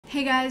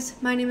Hey guys,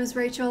 my name is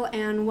Rachel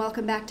and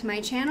welcome back to my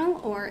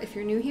channel, or if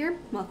you're new here,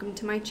 welcome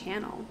to my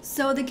channel.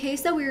 So the case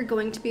that we are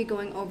going to be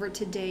going over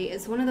today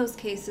is one of those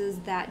cases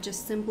that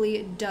just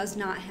simply does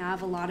not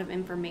have a lot of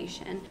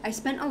information. I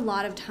spent a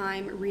lot of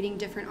time reading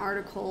different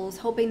articles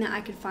hoping that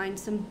I could find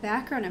some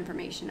background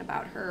information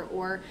about her,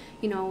 or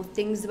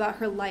things about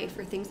her life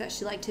or things that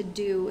she liked to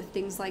do,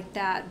 things like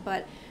that,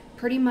 but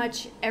pretty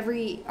much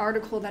every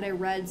article that I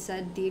read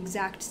said the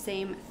exact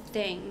same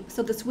thing.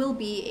 So this will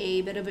be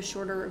a bit of a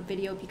shorter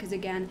video because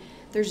again,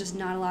 there's just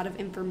not a lot of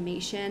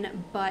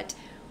information, but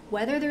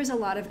whether there's a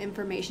lot of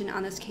information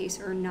on this case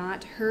or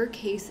not, her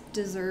case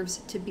deserves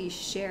to be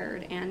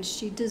shared and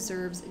she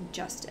deserves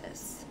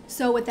justice.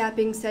 So with that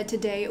being said,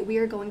 today we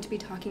are going to be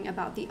talking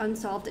about the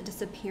unsolved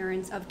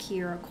disappearance of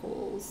Kierra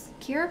Coles.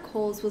 Kierra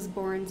Coles was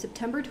born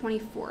September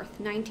 24th,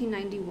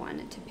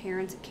 1991 to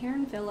parents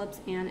Karen Phillips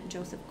and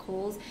Joseph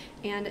Coles,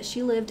 and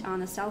she lived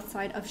on the south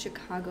side of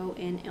Chicago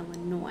in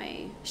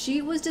Illinois.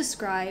 She was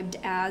described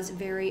as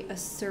very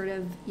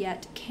assertive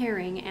yet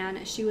caring,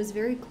 and she was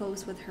very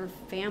close with her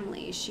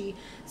family. She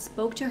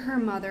spoke to her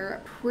mother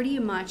pretty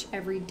much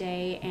every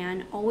day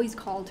and always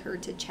called her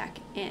to check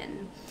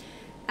in.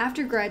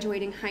 After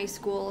graduating high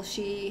school,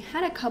 she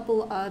had a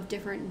couple of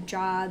different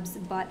jobs,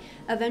 but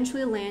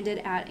eventually landed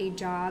at a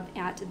job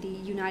at the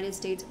United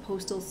States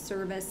Postal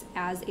Service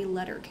as a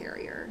letter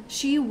carrier.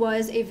 She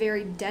was a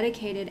very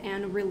dedicated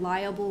and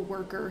reliable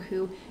worker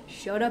who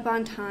showed up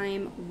on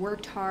time,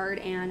 worked hard,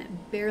 and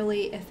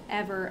barely, if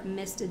ever,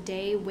 missed a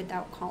day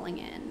without calling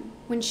in.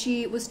 When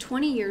she was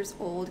 20 years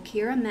old,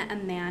 Kierra met a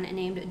man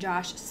named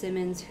Josh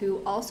Simmons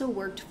who also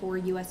worked for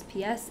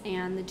USPS,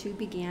 and the two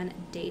began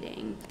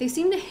dating. They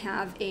seemed to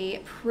have a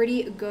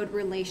pretty good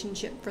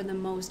relationship for the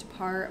most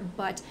part,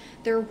 but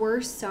there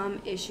were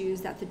some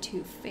issues that the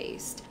two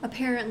faced.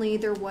 Apparently,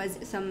 there was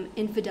some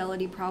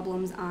infidelity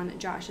problems on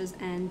Josh's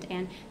end,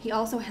 and he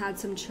also had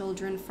some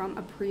children from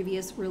a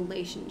previous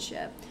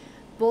relationship.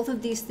 Both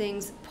of these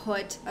things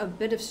put a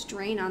bit of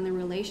strain on the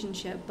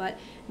relationship, but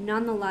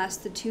nonetheless,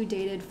 the two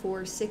dated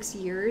for 6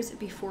 years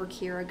before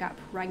Kierra got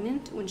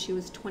pregnant when she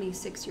was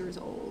 26 years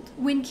old.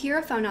 When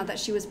Kierra found out that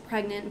she was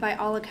pregnant, by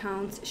all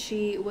accounts,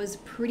 she was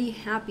pretty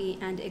happy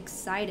and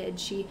excited.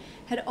 She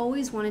had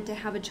always wanted to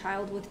have a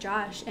child with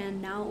Josh,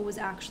 and now it was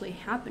actually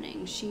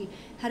happening. She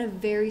had a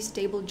very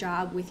stable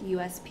job with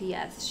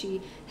USPS.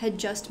 She had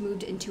just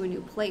moved into a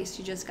new place.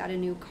 She just got a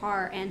new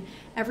car, and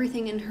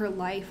everything in her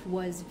life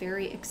was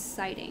very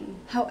exciting.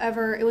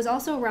 However, it was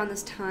also around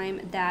this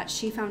time that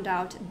she found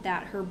out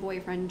that her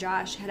boyfriend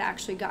Josh had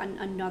actually gotten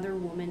another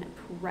woman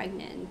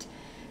pregnant.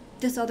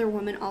 This other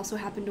woman also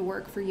happened to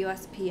work for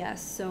USPS,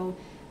 so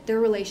their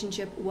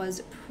relationship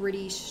was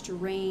pretty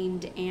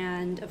strained,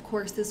 and of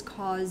course this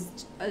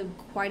caused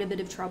quite a bit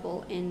of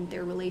trouble in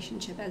their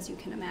relationship, as you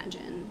can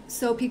imagine.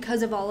 So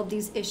because of all of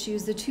these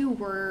issues, the two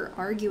were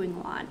arguing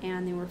a lot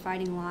and they were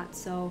fighting a lot.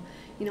 So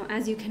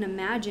as you can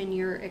imagine,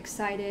 you're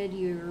excited,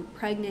 you're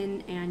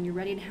pregnant, and you're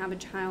ready to have a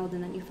child,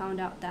 and then you found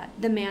out that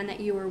the man that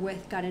you were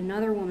with got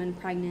another woman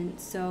pregnant.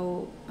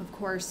 So of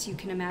course you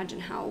can imagine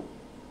how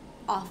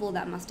awful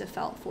that must have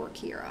felt for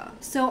Kierra.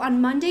 So on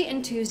Monday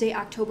and Tuesday,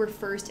 October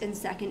 1st and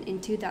 2nd in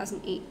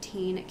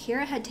 2018,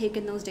 Kierra had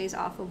taken those days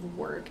off of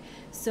work.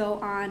 So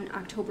on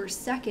October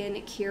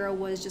 2nd, Kierra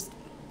was just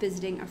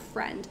visiting a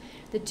friend.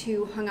 The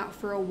two hung out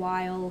for a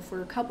while,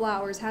 for a couple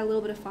hours, had a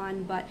little bit of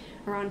fun, but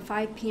around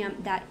 5 p.m.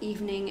 that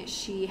evening,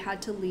 she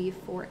had to leave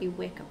for a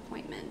WIC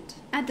appointment.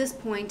 At this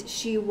point,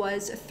 she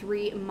was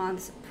 3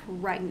 months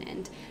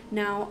pregnant.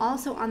 Now,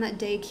 also on that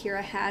day,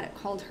 Kierra had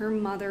called her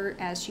mother,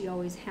 as she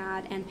always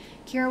had, and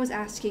Kierra was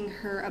asking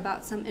her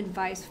about some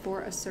advice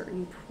for a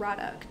certain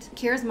product.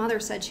 Kierra's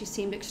mother said she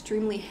seemed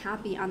extremely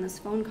happy on this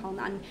phone call,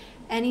 not in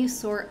any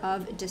sort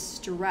of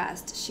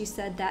distress. She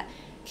said that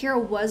Kierra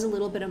was a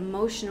little bit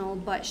emotional,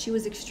 but she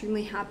was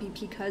extremely happy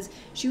because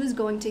she was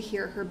going to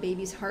hear her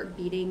baby's heart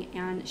beating,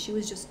 and she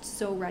was just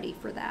so ready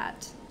for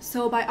that.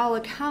 So by all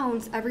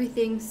accounts,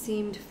 everything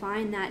seemed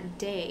fine that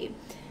day.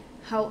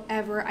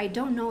 However, I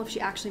don't know if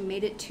she actually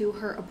made it to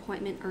her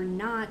appointment or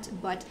not,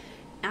 but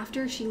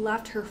after she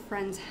left her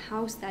friend's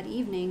house that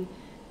evening,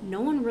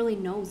 no one really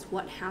knows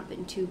what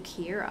happened to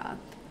Kierra.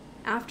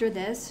 After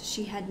this,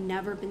 she had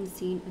never been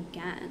seen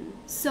again.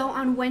 So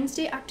on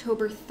Wednesday,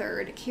 October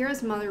 3rd,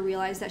 Kierra's mother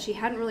realized that she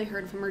hadn't really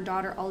heard from her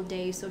daughter all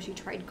day, so she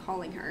tried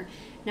calling her.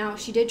 Now,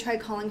 she did try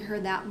calling her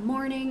that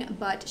morning,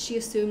 but she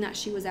assumed that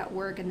she was at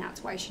work, and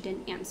that's why she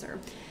didn't answer.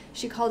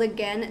 She called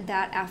again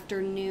that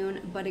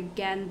afternoon, but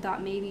again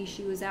thought maybe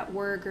she was at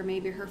work or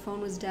maybe her phone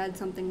was dead,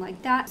 something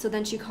like that. So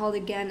then she called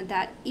again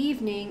that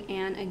evening,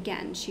 and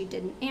again she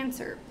didn't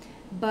answer.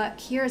 But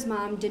Kierra's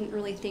mom didn't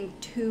really think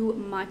too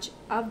much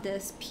of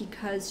this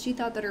because she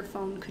thought that her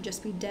phone could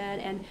just be dead,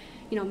 and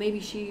maybe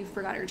she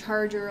forgot her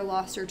charger,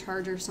 lost her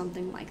charger,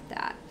 something like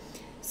that.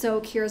 So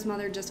Kierra's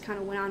mother just kind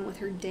of went on with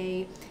her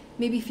day,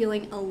 maybe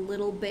feeling a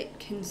little bit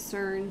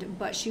concerned,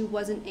 but she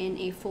wasn't in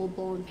a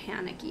full-blown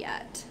panic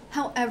yet.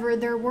 However,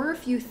 there were a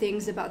few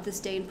things about this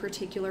day in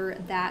particular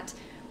that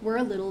were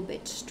a little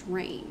bit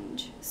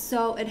strange.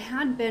 So it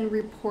had been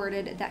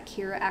reported that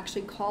Kierra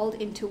actually called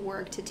into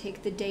work to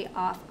take the day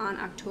off on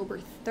October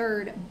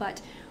 3rd,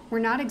 but we're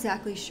not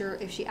exactly sure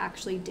if she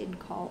actually did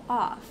call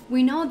off.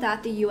 We know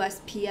that the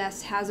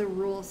USPS has a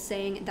rule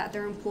saying that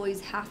their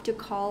employees have to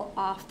call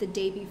off the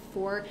day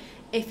before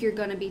if you're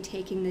going to be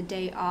taking the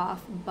day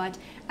off, but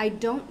I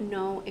don't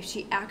know if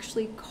she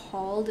actually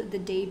called the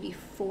day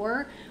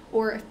before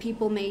or if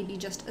people maybe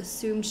just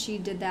assumed she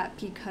did that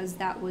because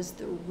that was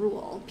the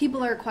rule.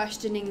 People are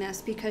questioning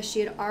this because she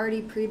had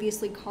already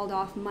previously called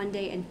off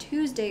Monday and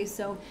Tuesday,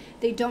 so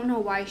they don't know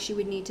why she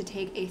would need to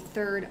take a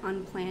third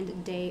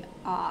unplanned day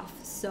off.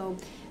 So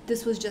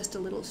this was just a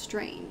little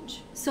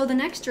strange. So the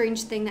next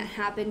strange thing that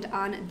happened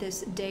on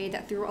this day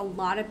that threw a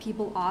lot of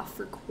people off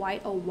for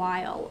quite a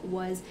while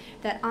was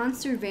that on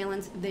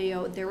surveillance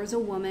video, there was a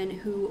woman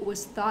who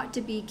was thought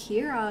to be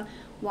Kierra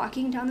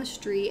walking down the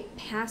street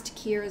past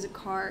Kierra's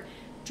car,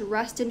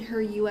 dressed in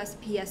her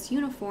USPS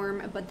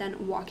uniform, but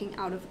then walking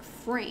out of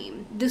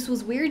frame. This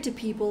was weird to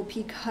people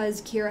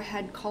because Kierra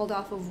had called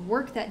off of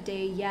work that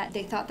day, yet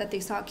they thought that they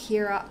saw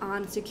Kierra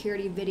on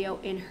security video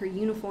in her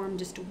uniform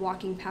just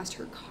walking past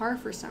her car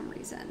for some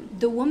reason.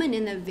 The woman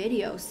in the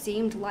video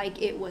seemed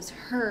like it was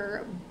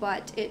her,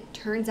 but it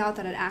turns out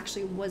that it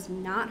actually was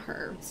not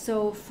her.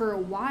 So for a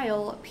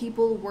while,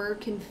 people were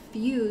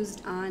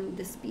confused on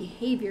this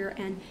behavior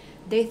and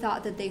they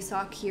thought that they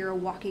saw Kierra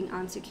walking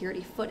on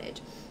security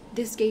footage.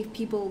 This gave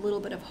people a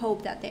little bit of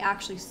hope that they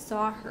actually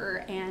saw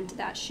her and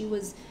that she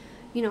was,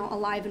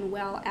 alive and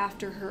well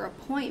after her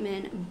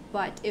appointment,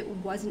 but it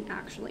wasn't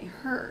actually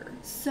her.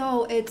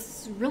 So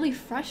it's really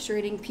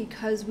frustrating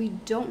because we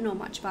don't know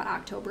much about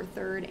October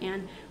 3rd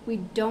and we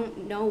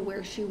don't know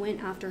where she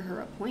went after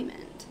her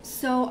appointment.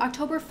 So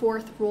October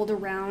 4th rolled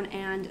around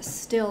and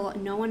still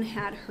no one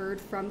had heard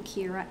from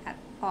Kierra at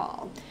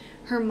all.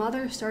 Her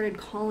mother started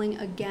calling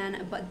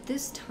again, but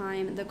this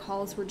time the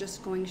calls were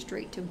just going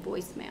straight to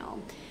voicemail.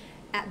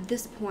 At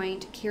this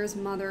point, Kierra's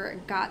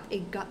mother got a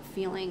gut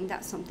feeling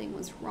that something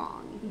was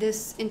wrong.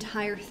 This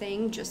entire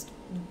thing just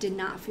did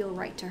not feel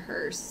right to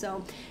her.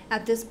 So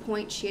at this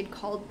point, she had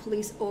called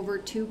police over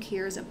to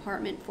Kierra's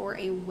apartment for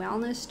a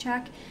wellness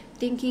check,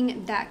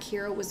 thinking that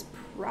Kierra was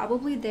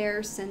probably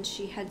there since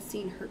she had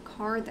seen her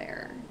car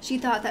there. She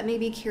thought that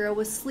maybe Kierra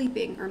was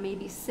sleeping or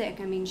maybe sick.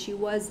 I mean, she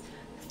was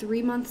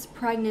 3 months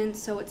pregnant,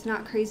 so it's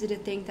not crazy to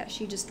think that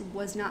she just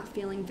was not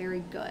feeling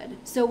very good.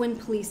 So when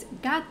police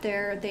got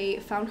there, they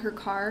found her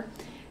car,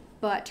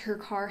 but her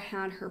car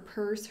had her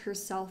purse, her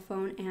cell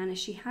phone, and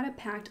she had a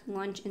packed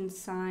lunch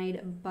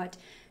inside, but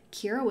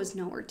Kierra was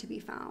nowhere to be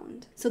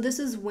found. So this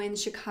is when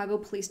Chicago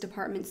Police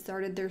Department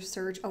started their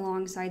search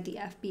alongside the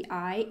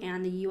FBI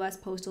and the U.S.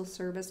 Postal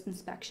Service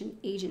Inspection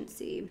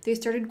Agency. They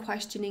started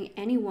questioning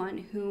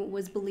anyone who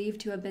was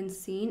believed to have been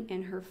seen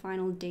in her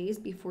final days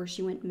before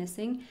she went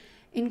missing,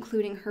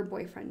 including her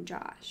boyfriend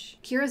Josh.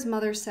 Kierra's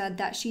mother said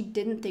that she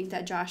didn't think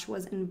that Josh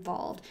was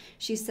involved.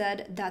 She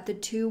said that the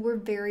two were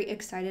very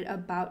excited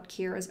about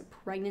Kierra's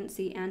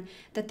pregnancy and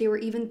that they were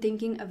even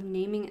thinking of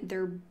naming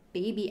their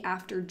baby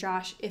after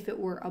Josh if it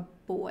were a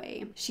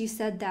boy. She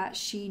said that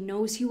she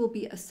knows he will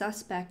be a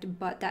suspect,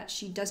 but that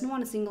she doesn't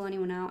want to single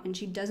anyone out and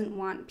she doesn't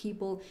want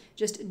people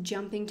just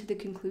jumping to the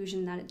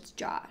conclusion that it's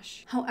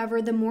Josh.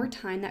 However, the more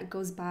time that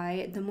goes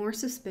by, the more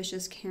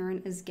suspicious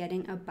Karen is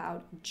getting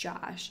about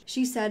Josh.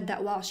 She said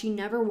that while she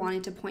never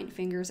wanted to point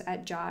fingers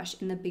at Josh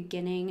in the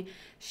beginning,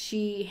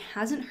 she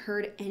hasn't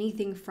heard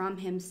anything from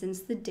him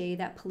since the day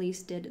that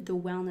police did the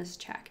wellness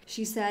check.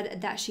 She said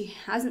that she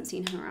hasn't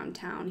seen him around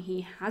town.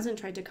 He hasn't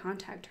tried to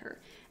contact her.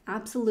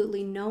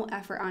 Absolutely no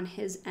effort on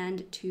his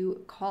end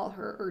to call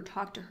her or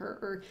talk to her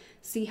or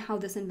see how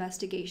this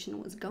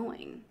investigation was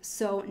going.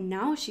 So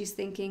now she's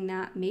thinking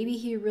that maybe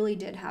he really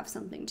did have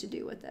something to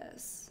do with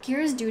this.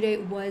 Kierra's due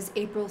date was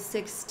April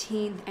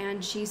 16th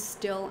and she's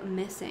still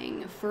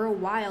missing. For a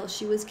while,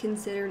 she was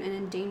considered an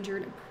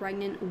endangered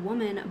pregnant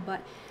woman,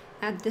 but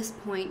at this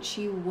point,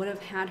 she would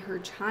have had her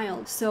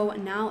child. So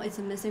now it's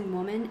a missing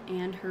woman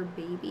and her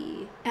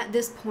baby. At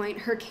this point,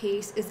 her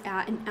case is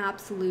at an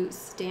absolute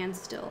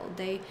standstill.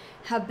 They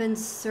have been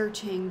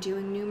searching,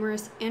 doing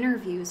numerous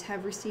interviews,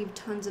 have received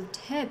tons of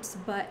tips,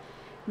 but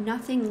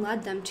nothing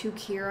led them to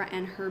Kierra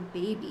and her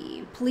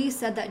baby. Police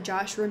said that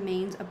Josh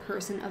remains a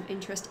person of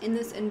interest in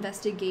this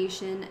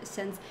investigation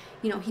since,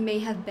 he may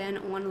have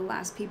been one of the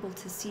last people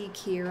to see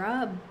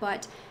Kierra,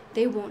 but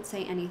they won't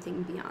say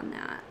anything beyond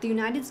that. The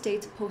United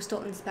States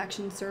Postal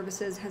Inspection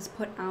Services has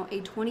put out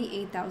a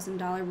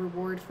 $28,000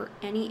 reward for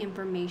any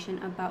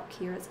information about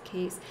Kierra's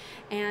case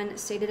and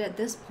stated at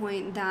this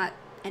point that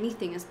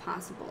anything is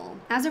possible.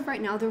 As of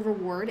right now, the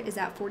reward is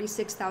at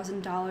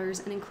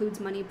 $46,000 and includes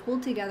money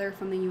pulled together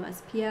from the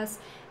USPS,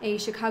 a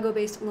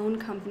Chicago-based loan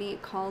company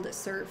called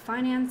Cert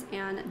Finance,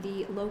 and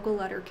the local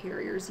letter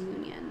carriers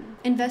union.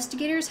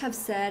 Investigators have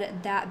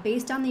said that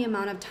based on the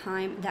amount of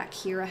time that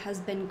Kierra has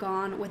been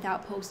gone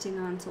without posting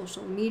on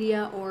social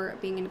media or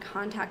being in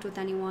contact with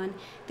anyone,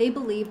 they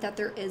believe that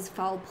there is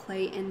foul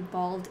play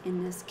involved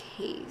in this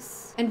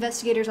case.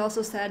 Investigators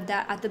also said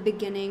that at the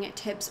beginning,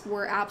 tips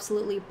were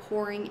absolutely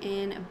pouring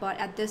in information, but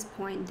at this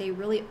point, they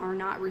really are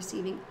not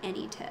receiving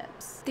any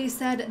tips. They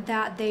said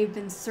that they've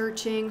been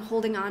searching,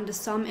 holding on to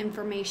some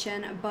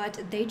information, but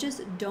they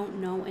just don't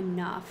know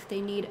enough.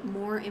 They need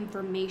more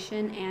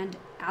information, and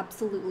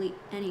absolutely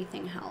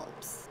anything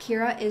helps.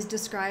 Kierra is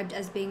described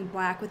as being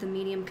black with a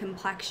medium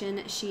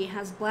complexion. She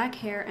has black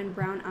hair and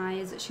brown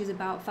eyes. She's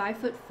about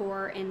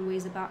 5'4" and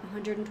weighs about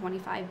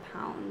 125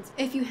 pounds.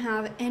 If you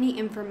have any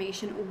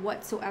information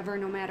whatsoever,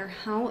 no matter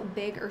how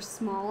big or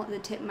small the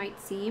tip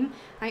might seem,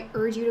 I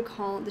urge you to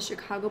call the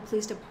Chicago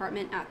Police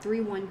Department at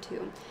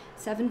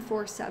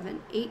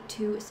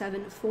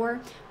 312-747-8274,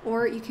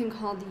 or you can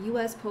call the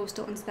U.S.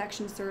 Postal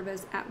Inspection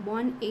Service at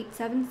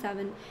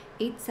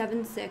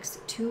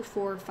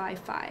 1-877-876-2455.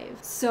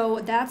 So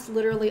that's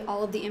literally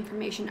all of the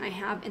information I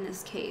have in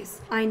this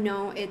case. I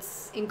know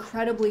it's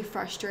incredibly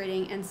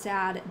frustrating and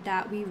sad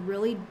that we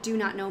really do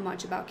not know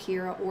much about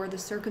Kierra or the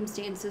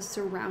circumstances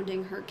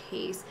surrounding her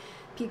case.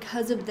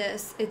 Because of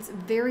this, it's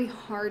very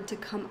hard to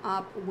come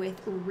up with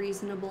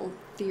reasonable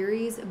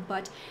theories,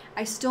 but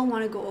I still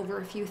want to go over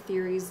a few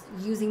theories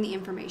using the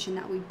information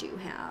that we do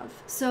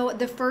have. So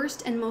the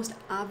first and most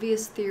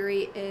obvious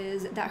theory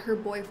is that her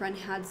boyfriend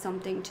had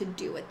something to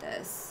do with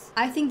this.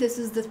 I think this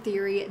is the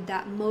theory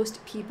that most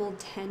people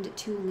tend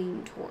to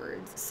lean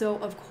towards. So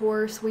of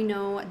course we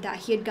know that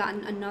he had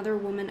gotten another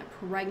woman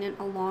pregnant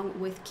along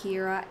with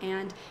Kierra,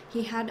 and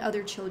he had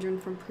other children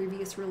from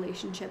previous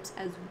relationships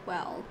as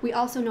well. We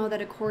also know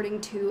that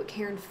according to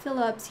Karen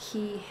Phillips,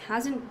 he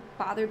hasn't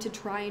bothered to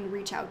try and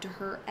reach out to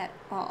her at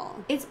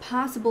all. It's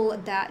possible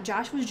that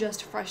Josh was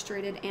just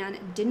frustrated and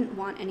didn't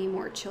want any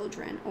more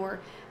children, or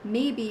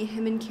maybe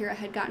him and Kierra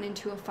had gotten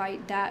into a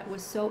fight that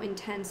was so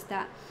intense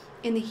that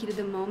in the heat of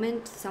the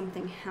moment,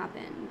 something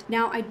happened.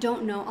 Now, I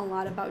don't know a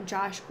lot about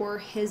Josh or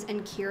his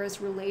and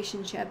Kierra's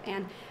relationship,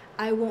 and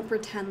I won't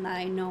pretend that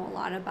I know a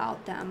lot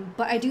about them,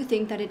 but I do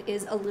think that it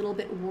is a little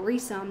bit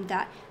worrisome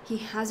that he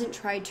hasn't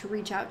tried to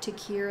reach out to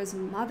Kierra's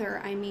mother.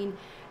 I mean,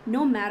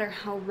 no matter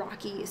how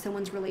rocky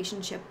someone's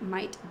relationship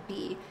might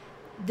be,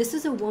 this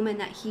is a woman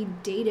that he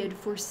dated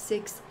for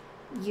 6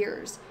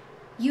 years.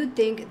 You'd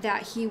think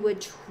that he would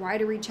try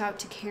to reach out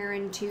to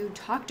Karen to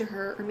talk to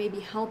her or maybe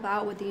help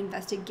out with the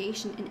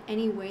investigation in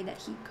any way that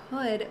he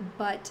could,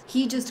 but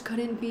he just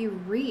couldn't be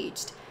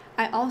reached.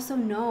 I also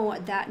know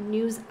that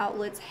news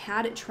outlets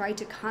had tried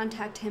to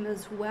contact him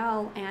as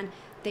well, and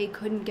they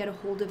couldn't get a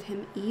hold of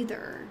him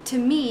either. To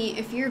me,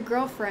 if your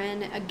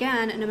girlfriend,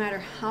 again, no matter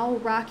how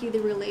rocky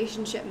the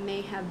relationship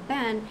may have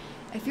been,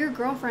 if your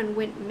girlfriend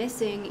went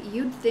missing,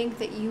 you'd think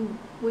that you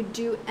would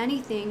do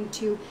anything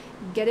to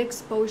get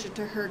exposure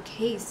to her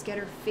case, get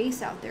her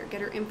face out there,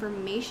 get her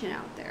information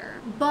out there.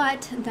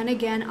 But then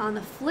again, on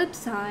the flip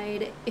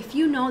side, if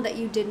you know that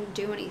you didn't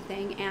do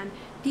anything and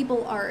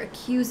people are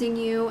accusing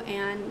you,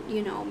 and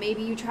you know,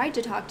 maybe you tried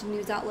to talk to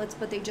news outlets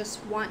but they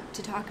just want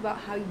to talk about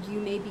how you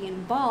may be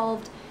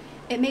involved,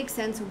 it makes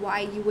sense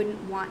why you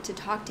wouldn't want to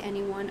talk to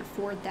anyone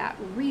for that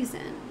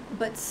reason.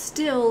 But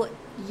still,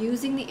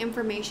 using the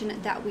information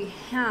that we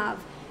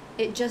have,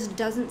 it just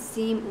doesn't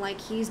seem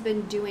like he's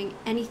been doing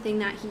anything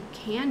that he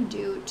can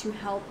do to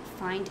help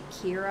find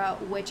Kierra,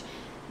 which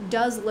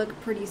does look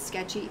pretty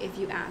sketchy if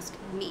you ask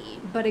me.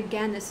 But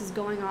again, this is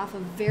going off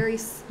of very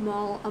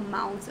small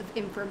amounts of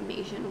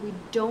information. We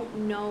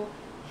don't know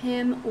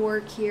him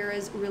or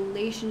Kierra's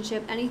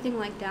relationship, anything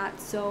like that,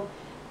 so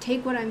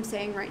take what I'm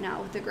saying right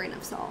now with a grain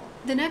of salt.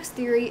 The next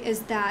theory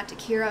is that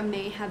Kierra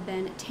may have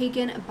been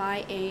taken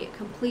by a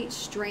complete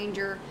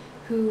stranger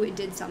who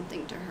did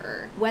something to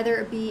her, whether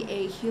it be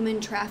a human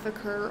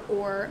trafficker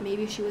or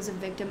maybe she was a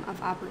victim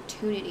of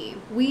opportunity.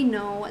 We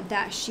know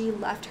that she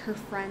left her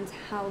friend's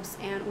house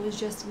and was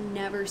just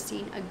never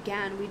seen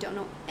again. We don't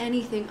know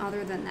anything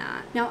other than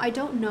that. Now, I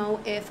don't know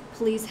if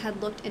police had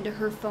looked into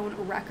her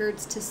phone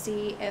records to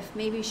see if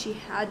maybe she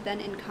had been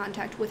in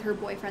contact with her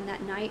boyfriend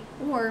that night,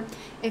 or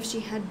if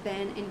she had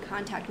been in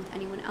contact with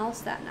anyone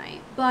else that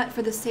night. But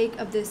for the sake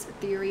of this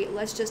theory,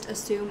 let's just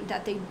assume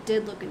that they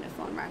did look into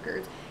phone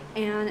records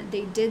and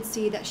they did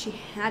see that she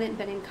hadn't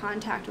been in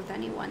contact with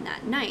anyone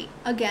that night.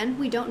 Again,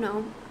 we don't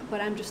know,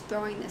 but I'm just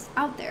throwing this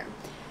out there.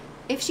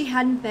 If she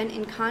hadn't been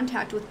in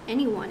contact with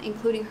anyone,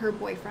 including her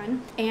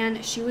boyfriend,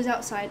 and she was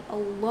outside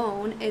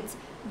alone, it's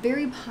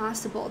very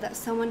possible that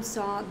someone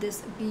saw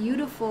this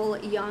beautiful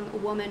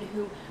young woman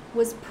who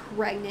was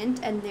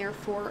pregnant and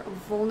therefore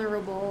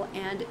vulnerable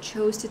and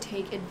chose to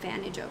take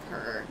advantage of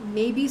her.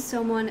 Maybe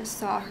someone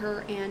saw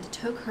her and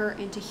took her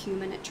into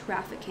human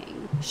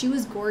trafficking. She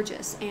was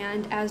gorgeous,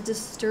 and as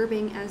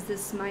disturbing as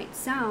this might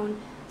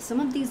sound, some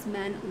of these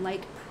men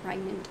like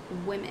pregnant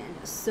women,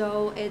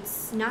 so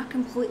it's not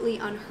completely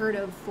unheard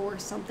of for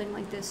something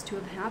like this to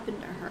have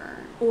happened to her.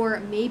 Or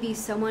maybe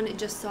someone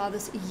just saw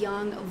this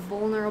young,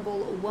 vulnerable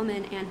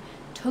woman and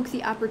took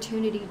the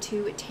opportunity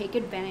to take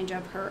advantage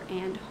of her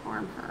and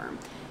harm her.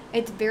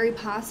 It's very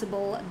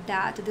possible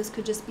that this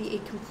could just be a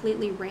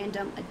completely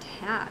random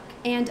attack.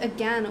 And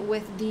again,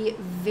 with the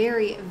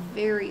very,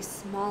 very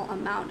small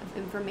amount of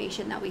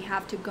information that we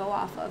have to go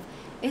off of,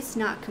 it's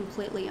not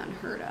completely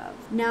unheard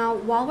of. Now,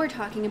 while we're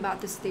talking about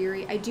this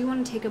theory, I do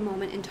want to take a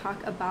moment and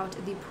talk about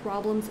the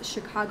problems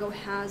Chicago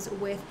has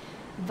with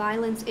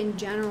violence in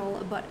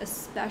general, but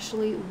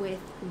especially with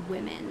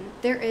women.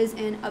 There is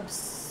an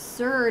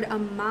absurd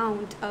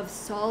amount of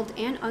solved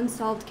and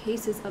unsolved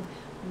cases of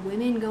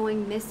women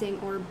going missing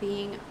or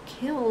being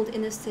killed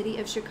in the city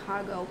of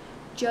Chicago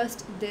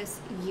just this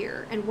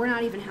year, and we're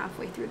not even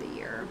halfway through the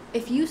year.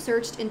 If you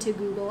searched into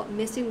Google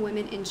missing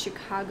women in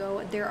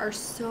Chicago, there are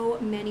so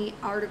many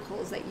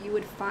articles that you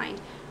would find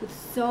with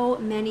so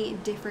many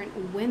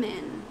different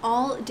women,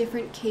 all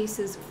different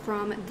cases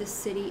from the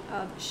city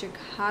of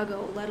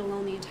Chicago, let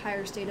alone the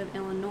entire state of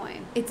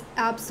Illinois. It's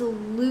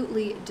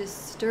absolutely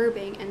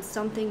disturbing, and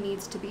something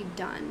needs to be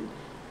done.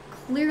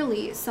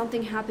 Clearly,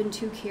 something happened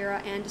to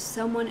Kierra and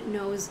someone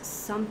knows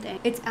something.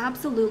 It's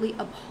absolutely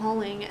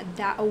appalling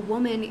that a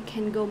woman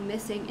can go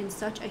missing in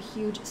such a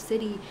huge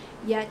city,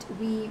 yet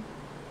we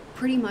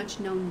pretty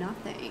much know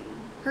nothing.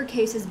 Her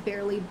case has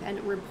barely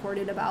been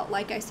reported about.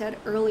 Like I said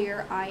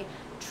earlier, I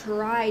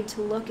tried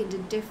to look into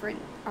different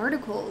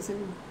articles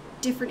and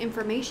different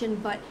information,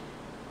 but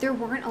there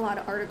weren't a lot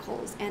of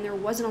articles and there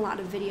wasn't a lot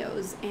of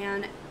videos,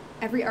 and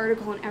every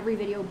article and every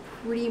video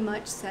pretty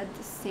much said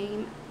the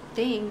same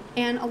thing.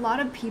 And a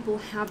lot of people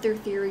have their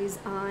theories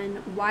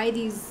on why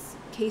these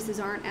cases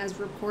aren't as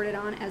reported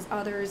on as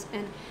others,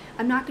 and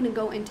I'm not going to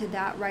go into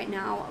that right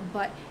now,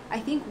 but I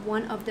think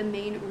one of the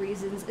main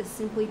reasons is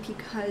simply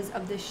because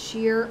of the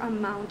sheer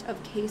amount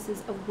of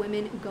cases of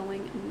women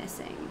going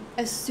missing.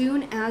 As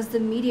soon as the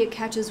media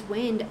catches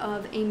wind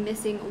of a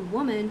missing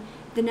woman,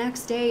 the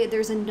next day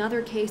there's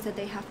another case that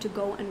they have to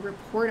go and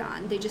report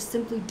on. They just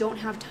simply don't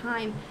have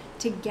time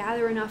to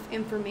gather enough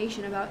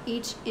information about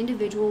each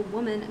individual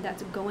woman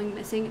that's going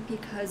missing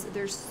because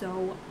there's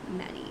so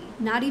many.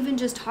 Not even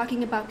just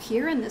talking about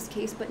Kierra in this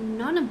case, but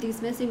none of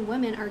these missing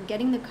women are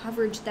getting the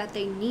coverage that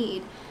they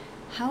need.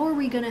 How are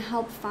we going to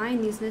help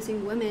find these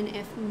missing women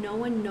if no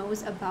one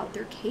knows about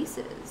their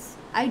cases?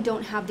 I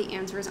don't have the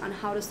answers on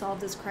how to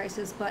solve this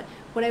crisis, but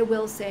what I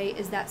will say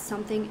is that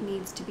something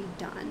needs to be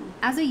done.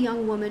 As a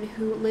young woman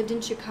who lived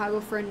in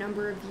Chicago for a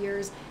number of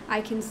years,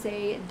 I can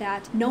say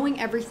that knowing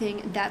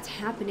everything that's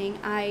happening,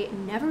 I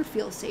never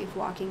feel safe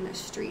walking the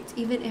streets,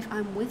 even if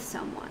I'm with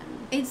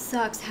someone. It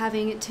sucks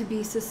having to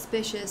be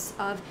suspicious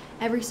of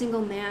every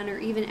single man or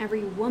even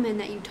every woman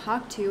that you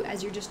talk to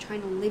as you're just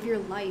trying to live your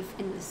life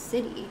in the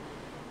city.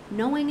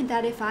 Knowing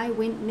that if I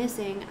went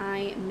missing,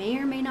 I may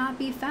or may not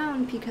be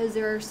found because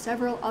there are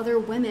several other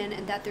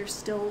women that they're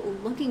still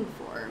looking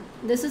for.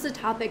 This is a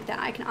topic that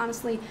I can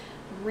honestly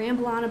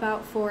ramble on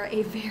about for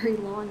a very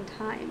long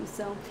time.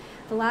 So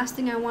the last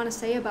thing I want to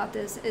say about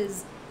this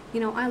is,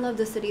 I love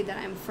the city that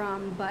I'm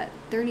from, but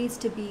there needs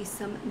to be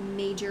some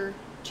major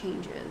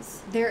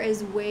changes. There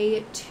is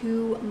way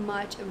too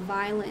much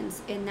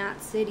violence in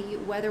that city,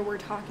 whether we're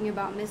talking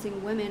about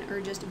missing women or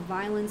just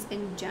violence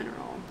in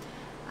general.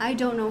 I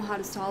don't know how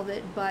to solve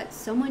it, but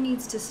someone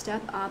needs to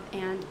step up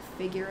and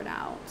figure it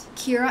out.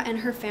 Kierra and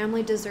her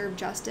family deserve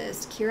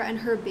justice. Kierra and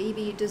her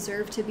baby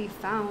deserve to be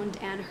found,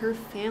 and her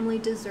family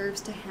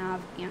deserves to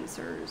have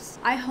answers.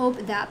 I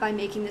hope that by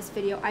making this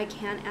video, I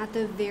can at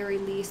the very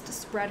least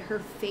spread her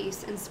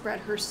face and spread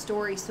her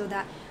story so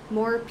that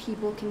more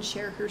people can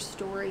share her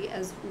story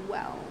as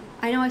well.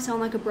 I know I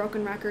sound like a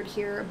broken record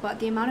here, but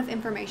the amount of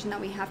information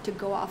that we have to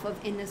go off of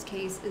in this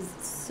case is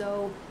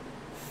so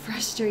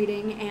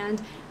frustrating,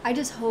 and I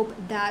just hope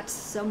that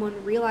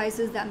someone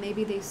realizes that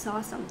maybe they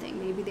saw something,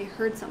 maybe they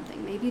heard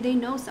something, maybe they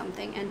know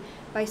something, and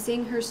by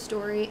seeing her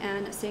story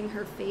and seeing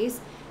her face,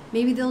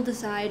 maybe they'll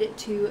decide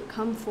to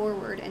come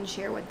forward and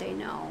share what they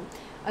know.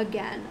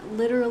 Again,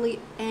 literally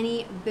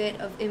any bit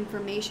of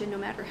information, no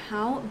matter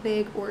how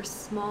big or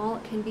small,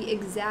 can be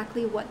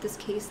exactly what this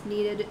case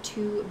needed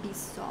to be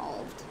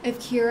solved. If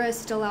Kierra is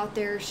still out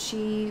there,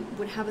 she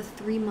would have a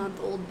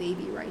 3-month-old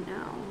baby right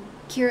now.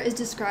 Kierra is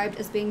described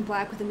as being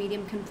black with a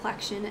medium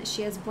complexion.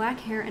 She has black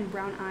hair and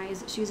brown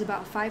eyes. She's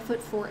about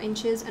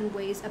 5'4" and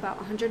weighs about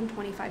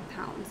 125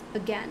 pounds.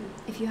 Again,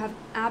 if you have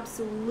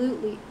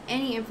absolutely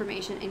any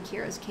information in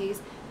Kierra's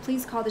case,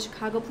 please call the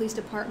Chicago Police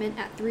Department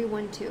at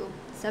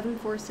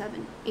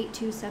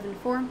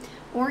 312-747-8274,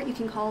 or you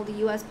can call the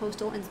U.S.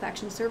 Postal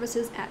Inspection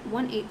Services at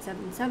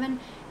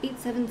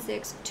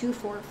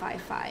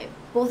 1-877-876-2455.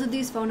 Both of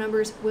these phone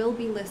numbers will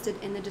be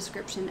listed in the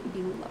description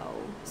below.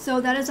 So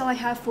that is all I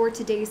have for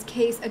today's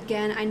case.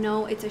 Again, I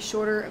know it's a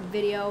shorter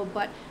video,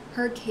 but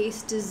her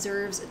case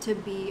deserves to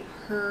be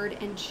heard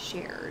and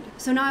shared.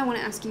 So now I want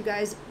to ask you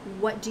guys,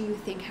 what do you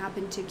think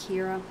happened to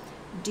Kierra?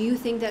 Do you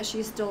think that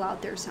she's still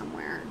out there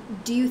somewhere?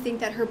 Do you think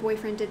that her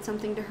boyfriend did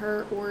something to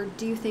her, or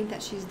do you think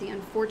that she's the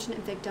unfortunate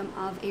victim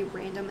of a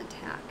random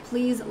attack?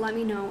 Please let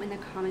me know in the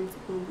comments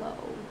below.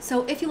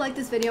 So if you like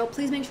this video,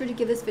 please make sure to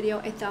give this video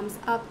a thumbs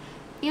up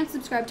and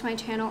subscribe to my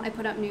channel. I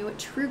put out new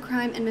true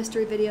crime and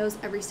mystery videos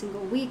every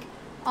single week.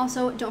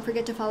 Also, don't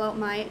forget to follow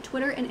my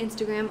Twitter and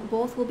Instagram.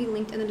 Both will be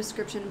linked in the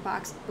description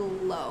box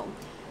below.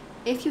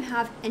 If you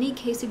have any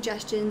case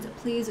suggestions,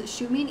 please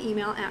shoot me an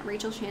email at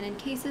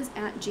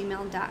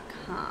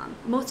RachelShannonCases@gmail.com.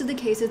 Most of the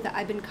cases that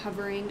I've been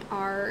covering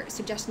are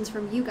suggestions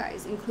from you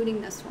guys,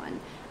 including this one.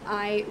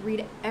 I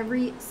read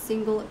every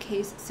single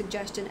case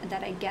suggestion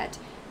that I get,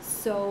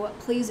 so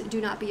please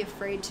do not be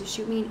afraid to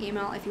shoot me an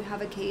email if you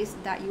have a case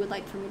that you would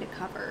like for me to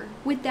cover.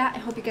 With that, I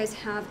hope you guys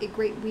have a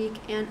great week,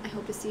 and I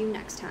hope to see you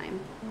next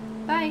time.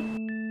 Bye!